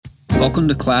Welcome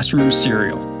to Classroom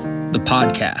Serial, the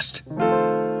podcast,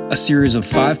 a series of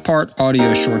 5-part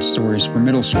audio short stories for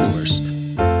middle schoolers.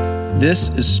 This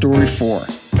is Story 4,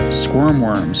 Squirm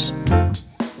Worms.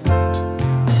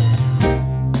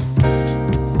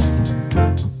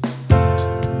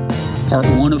 Part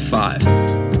 1 of 5,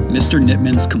 Mr.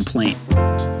 Nitman's Complaint.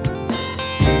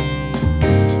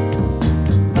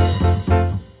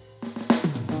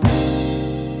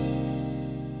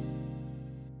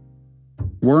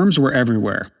 Worms were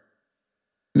everywhere.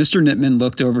 Mr. Nitman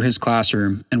looked over his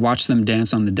classroom and watched them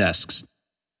dance on the desks.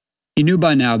 He knew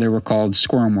by now they were called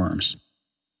Squirm Worms.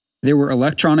 They were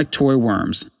electronic toy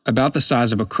worms, about the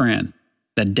size of a crayon,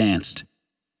 that danced.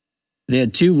 They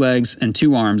had 2 legs and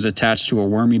 2 arms attached to a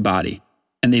wormy body,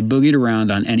 and they boogied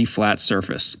around on any flat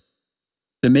surface.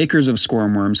 The makers of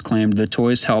Squirm Worms claimed the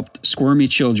toys helped squirmy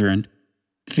children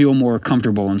feel more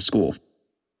comfortable in school.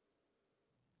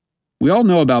 We all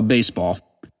know about baseball,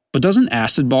 but doesn't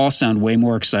acid ball sound way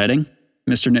more exciting?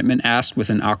 Mr. Nitman asked with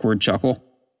an awkward chuckle.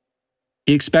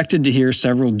 He expected to hear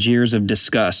several jeers of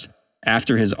disgust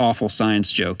after his awful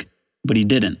science joke, but he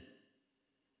didn't.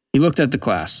 He looked at the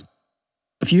class.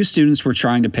 A few students were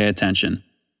trying to pay attention,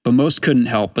 but most couldn't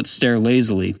help but stare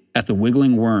lazily at the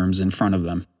wiggling worms in front of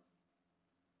them.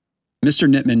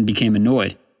 Mr. Nitman became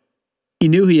annoyed. He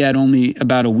knew he had only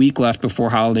about a week left before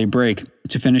holiday break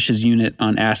to finish his unit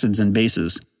on acids and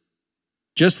bases.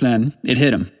 Just then, it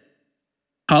hit him.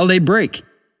 Holiday break!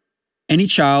 Any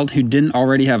child who didn't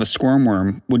already have a squirm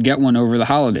worm would get one over the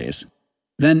holidays.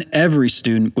 Then every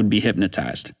student would be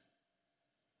hypnotized.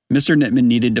 Mr. Nitman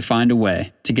needed to find a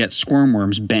way to get squirm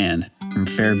worms banned from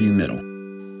Fairview Middle.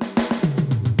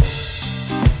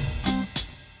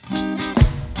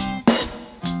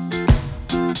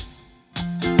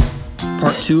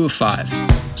 Part 2 of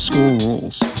 5, School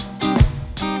Rules.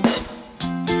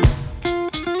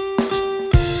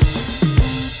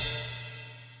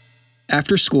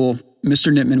 After school,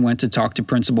 Mr. Nitman went to talk to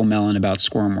Principal Mellon about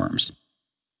squirm worms.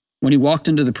 When he walked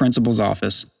into the principal's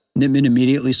office, Nitman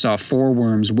immediately saw 4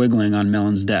 worms wiggling on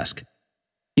Mellon's desk.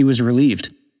 He was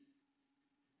relieved.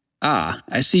 Ah,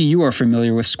 I see you are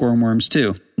familiar with squirm worms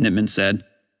too, Nitman said.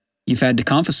 You've had to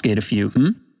confiscate a few,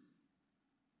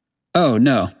 Oh,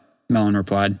 no, Mellon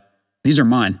replied. These are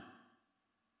mine.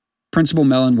 Principal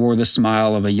Mellon wore the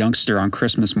smile of a youngster on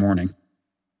Christmas morning.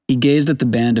 He gazed at the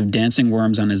band of dancing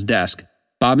worms on his desk,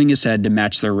 bobbing his head to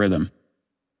match their rhythm.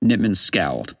 Nitman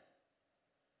scowled.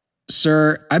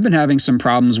 Sir, I've been having some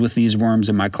problems with these worms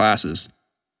in my classes.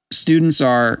 Students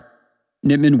are...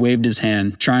 Nitman waved his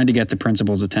hand, trying to get the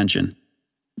principal's attention.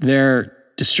 They're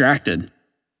distracted.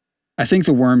 I think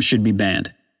the worms should be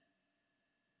banned.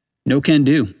 No can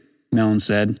do, Mellon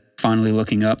said, finally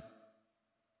looking up.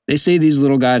 They say these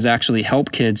little guys actually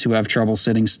help kids who have trouble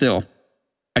sitting still.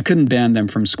 I couldn't ban them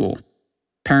from school.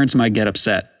 Parents might get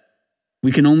upset.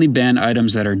 We can only ban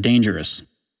items that are dangerous.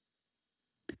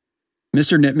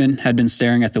 Mr. Nitman had been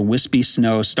staring at the wispy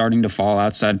snow starting to fall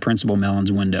outside Principal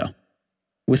Mellon's window.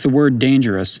 With the word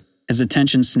dangerous, his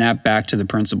attention snapped back to the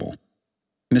principal.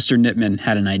 Mr. Nitman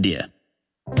had an idea.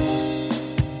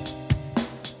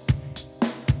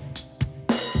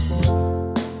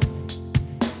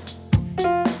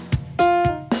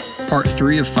 Part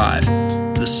 3 of 5,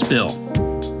 The Spill.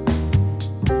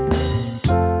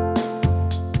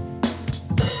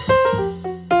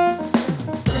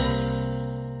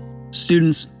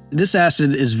 Students, this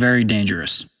acid is very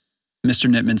dangerous, Mr.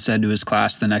 Nitman said to his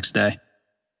class the next day.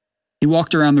 He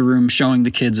walked around the room showing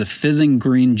the kids a fizzing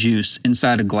green juice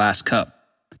inside a glass cup.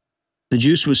 The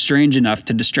juice was strange enough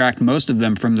to distract most of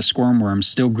them from the squirm worms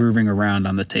still grooving around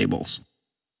on the tables.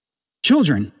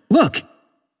 Children, look!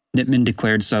 Nitman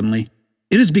declared suddenly.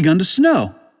 It has begun to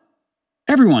snow.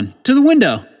 Everyone, to the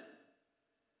window!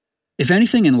 If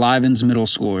anything enlivens middle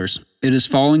schoolers, it is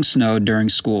falling snow during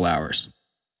school hours.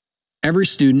 Every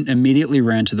student immediately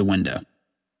ran to the window.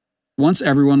 Once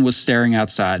everyone was staring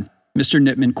outside, Mr.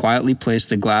 Nitman quietly placed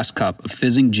the glass cup of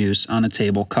fizzing juice on a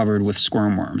table covered with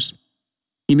squirm worms.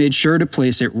 He made sure to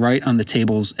place it right on the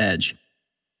table's edge.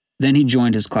 Then he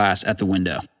joined his class at the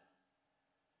window.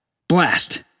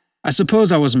 Blast! I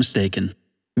suppose I was mistaken,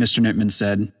 Mr. Nitman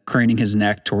said, craning his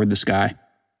neck toward the sky.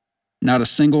 Not a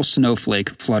single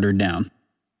snowflake fluttered down.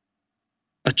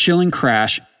 A chilling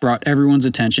crash brought everyone's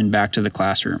attention back to the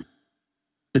classroom.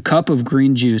 The cup of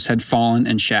green juice had fallen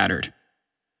and shattered.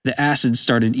 The acid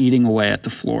started eating away at the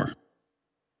floor.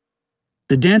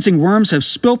 The dancing worms have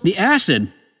spilt the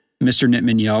acid, Mr.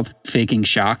 Nitman yelled, faking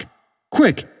shock.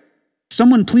 Quick!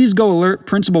 Someone please go alert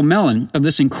Principal Mellon of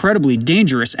this incredibly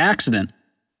dangerous accident.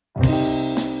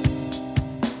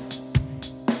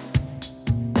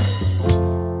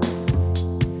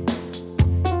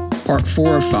 Part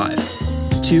 4 of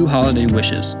 5. 2 Holiday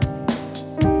Wishes.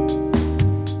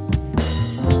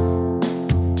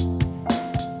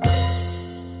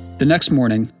 The next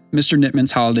morning, Mr.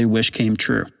 Nitman's holiday wish came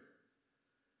true.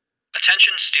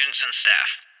 Attention students and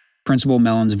staff. Principal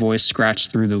Mellon's voice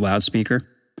scratched through the loudspeaker.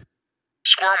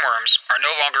 Squirm worms are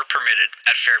no longer permitted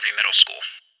at Fairview Middle School.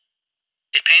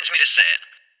 It pains me to say it,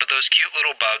 but those cute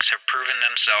little bugs have proven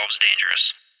themselves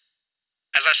dangerous.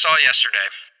 As I saw yesterday,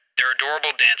 their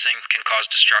adorable dancing can cause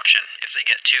destruction if they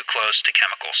get too close to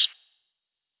chemicals.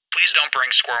 Please don't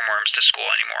bring squirm worms to school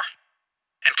anymore.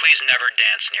 And please never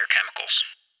dance near chemicals.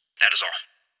 That is all.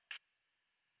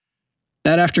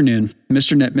 That afternoon,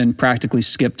 Mr. Nitman practically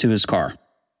skipped to his car.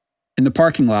 In the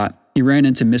parking lot, he ran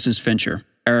into Mrs. Fincher,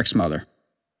 Eric's mother.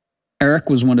 Eric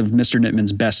was one of Mr.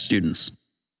 Nitman's best students.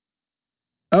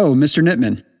 "Oh, Mr.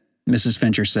 Nitman," Mrs.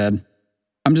 Fincher said.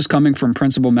 "I'm just coming from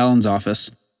Principal Mellon's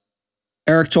office.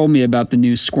 Eric told me about the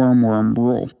new squirm worm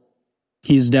rule.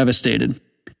 He's devastated.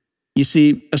 You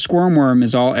see, a squirm worm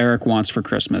is all Eric wants for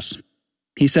Christmas.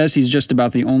 He says he's just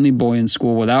about the only boy in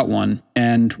school without one,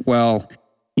 and, well,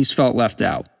 he's felt left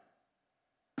out.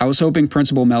 I was hoping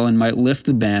Principal Mellon might lift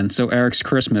the ban so Eric's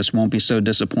Christmas won't be so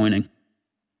disappointing."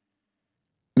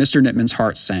 Mr. Nitman's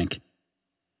heart sank.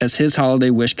 As his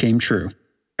holiday wish came true,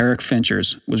 Eric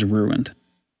Fincher's was ruined.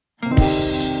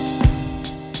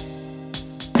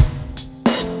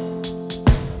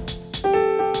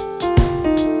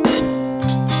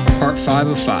 Part 5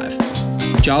 of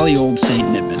 5. Jolly Old Saint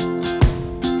Nitman.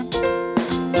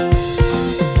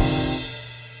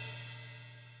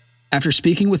 After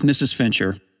speaking with Mrs.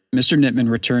 Fincher, Mr. Nitman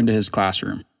returned to his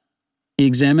classroom. He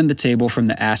examined the table from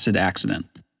the acid accident.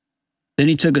 Then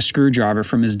he took a screwdriver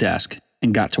from his desk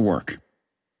and got to work.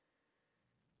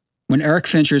 When Eric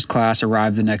Fincher's class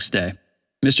arrived the next day,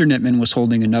 Mr. Nitman was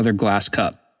holding another glass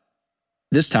cup.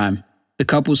 This time, the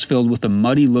cup was filled with a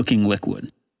muddy-looking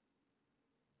liquid.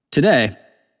 "Today,"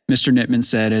 Mr. Nitman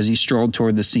said as he strolled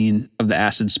toward the scene of the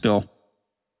acid spill,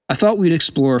 "I thought we'd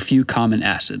explore a few common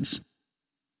acids."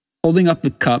 Holding up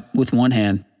the cup with one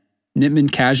hand,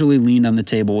 Nitman casually leaned on the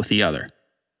table with the other.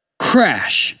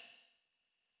 Crash!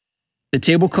 The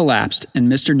table collapsed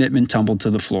and Mr. Nitman tumbled to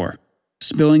the floor,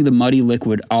 spilling the muddy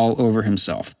liquid all over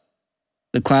himself.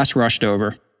 The class rushed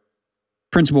over.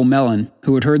 Principal Mellon,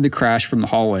 who had heard the crash from the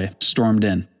hallway, stormed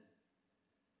in.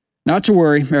 "Not to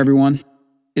worry, everyone.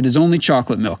 It is only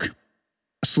chocolate milk.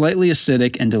 A slightly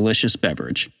acidic and delicious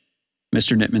beverage,"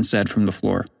 Mr. Nitman said from the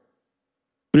floor.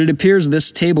 "But it appears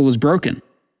this table is broken.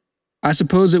 I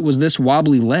suppose it was this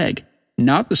wobbly leg,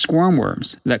 not the squirm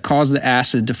worms, that caused the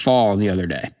acid to fall the other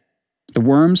day. The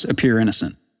worms appear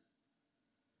innocent."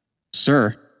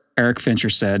 "Sir," Eric Fincher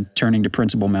said, turning to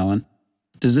Principal Mellon,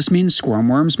 "does this mean squirm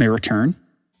worms may return?"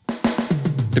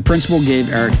 The principal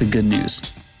gave Eric the good news.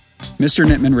 Mr.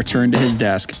 Nitman returned to his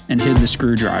desk and hid the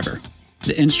screwdriver,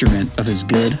 the instrument of his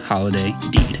good holiday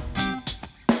deed.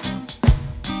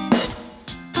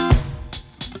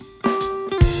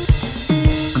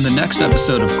 On the next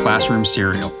episode of Classroom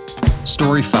Serial,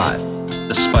 Story 5,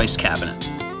 The Spice Cabinet.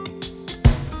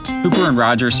 Hooper and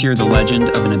Rogers hear the legend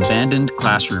of an abandoned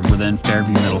classroom within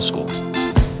Fairview Middle School.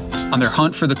 On their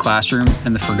hunt for the classroom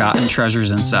and the forgotten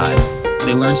treasures inside,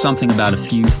 they learn something about a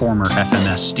few former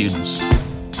FMS students.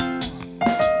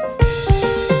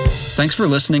 Thanks for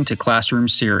listening to Classroom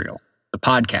Serial, the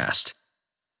podcast.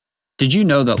 Did you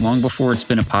know that long before it's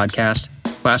been a podcast,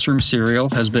 Classroom Serial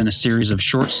has been a series of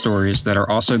short stories that are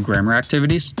also grammar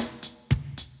activities?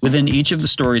 Within each of the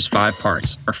story's 5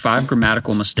 parts are 5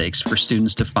 grammatical mistakes for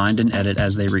students to find and edit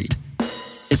as they read.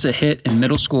 It's a hit in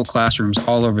middle school classrooms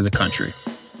all over the country.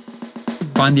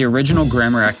 Find the original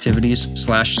grammar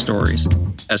activities/stories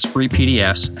as free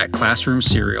PDFs at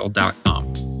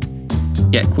classroomserial.com.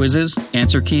 Get quizzes,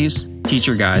 answer keys,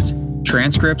 teacher guides,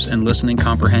 transcripts, and listening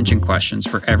comprehension questions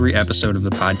for every episode of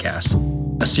the podcast,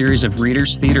 a series of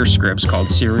Reader's Theater scripts called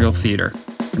Serial Theater,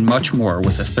 and much more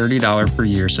with a $30 per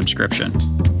year subscription.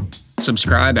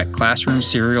 Subscribe at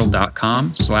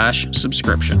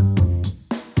classroomserial.com/subscription.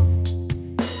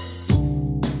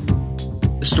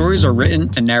 The stories are written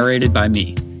and narrated by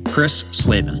me, Chris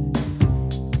Slavin.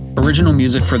 Original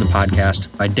music for the podcast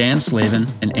by Dan Slavin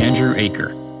and Andrew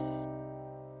Aker.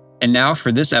 And now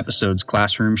for this episode's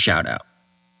classroom shoutout.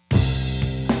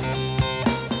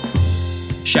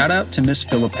 Shout out to Miss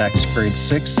Philippek's grades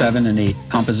 6, 7, and 8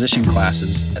 composition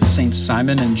classes at St.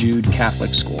 Simon and Jude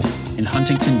Catholic School in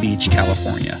Huntington Beach,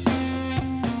 California.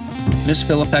 Miss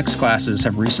Philippek's classes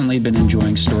have recently been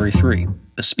enjoying Story 3,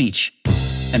 The Speech,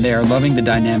 and they are loving the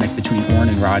dynamic between Orrin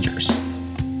and Rogers.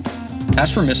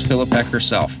 As for Miss Philippek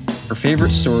herself, her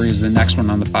favorite story is the next one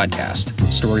on the podcast,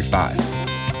 Story 5.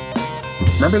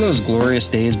 Remember those glorious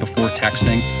days before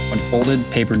texting when folded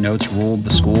paper notes ruled the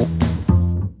school?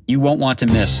 You won't want to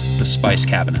miss the Spice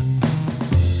Cabinet.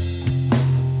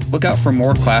 Look out for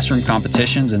more classroom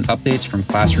competitions and updates from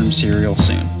Classroom Serial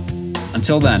soon.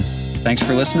 Until then, thanks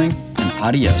for listening and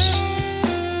adios.